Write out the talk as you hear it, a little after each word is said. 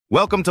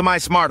Welcome to my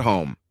smart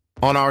home.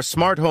 On our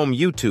Smart Home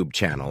YouTube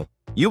channel,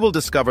 you will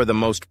discover the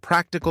most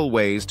practical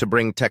ways to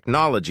bring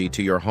technology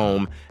to your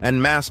home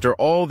and master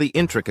all the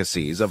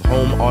intricacies of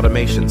home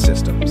automation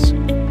systems.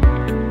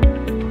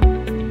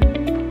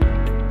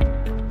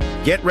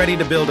 Get ready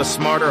to build a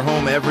smarter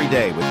home every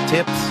day with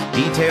tips,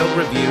 detailed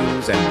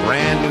reviews, and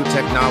brand new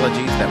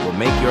technologies that will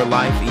make your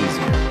life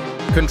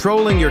easier.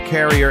 Controlling your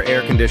Carrier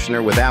air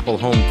conditioner with Apple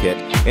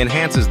HomeKit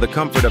enhances the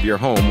comfort of your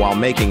home while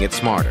making it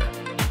smarter.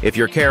 If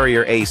your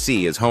Carrier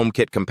AC is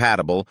HomeKit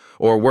compatible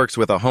or works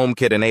with a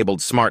HomeKit-enabled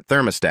smart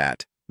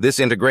thermostat, this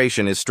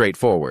integration is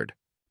straightforward.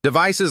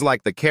 Devices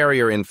like the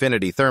Carrier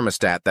Infinity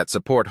thermostat that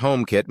support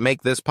HomeKit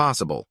make this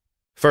possible.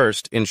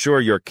 First,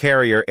 ensure your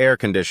Carrier air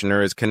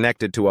conditioner is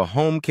connected to a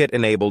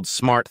HomeKit-enabled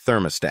smart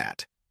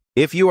thermostat.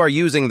 If you are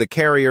using the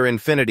Carrier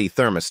Infinity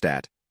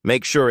thermostat,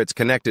 make sure it's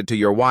connected to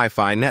your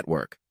Wi-Fi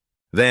network.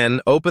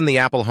 Then, open the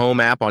Apple Home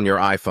app on your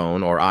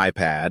iPhone or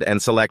iPad and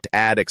select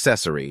Add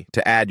Accessory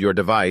to add your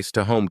device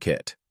to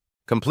HomeKit.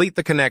 Complete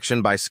the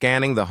connection by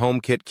scanning the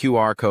HomeKit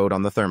QR code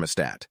on the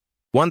thermostat.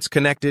 Once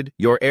connected,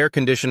 your air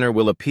conditioner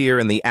will appear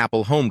in the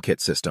Apple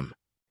HomeKit system.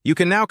 You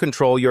can now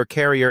control your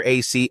Carrier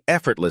AC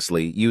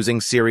effortlessly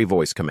using Siri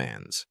voice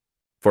commands.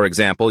 For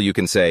example, you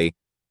can say,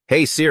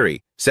 "Hey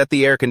Siri, set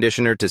the air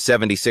conditioner to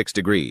 76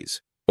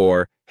 degrees,"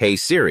 or "Hey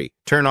Siri,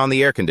 turn on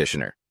the air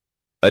conditioner."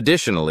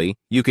 Additionally,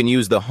 you can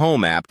use the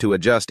Home app to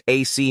adjust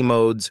AC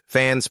modes,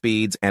 fan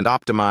speeds, and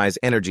optimize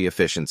energy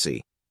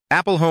efficiency.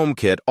 Apple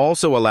HomeKit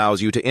also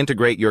allows you to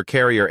integrate your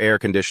Carrier air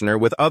conditioner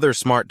with other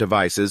smart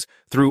devices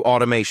through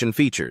automation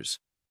features.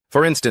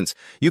 For instance,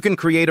 you can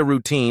create a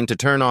routine to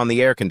turn on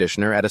the air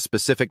conditioner at a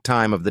specific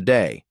time of the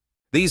day.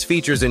 These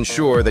features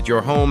ensure that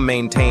your home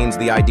maintains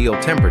the ideal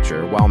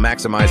temperature while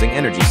maximizing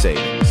energy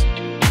savings.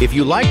 If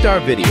you liked our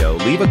video,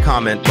 leave a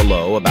comment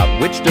below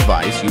about which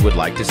device you would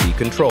like to see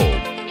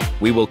controlled.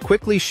 We will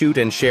quickly shoot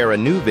and share a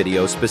new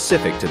video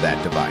specific to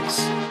that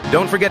device.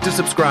 Don't forget to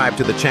subscribe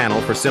to the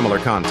channel for similar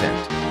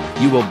content.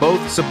 You will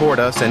both support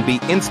us and be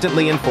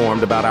instantly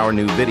informed about our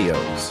new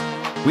videos.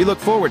 We look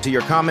forward to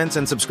your comments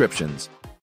and subscriptions.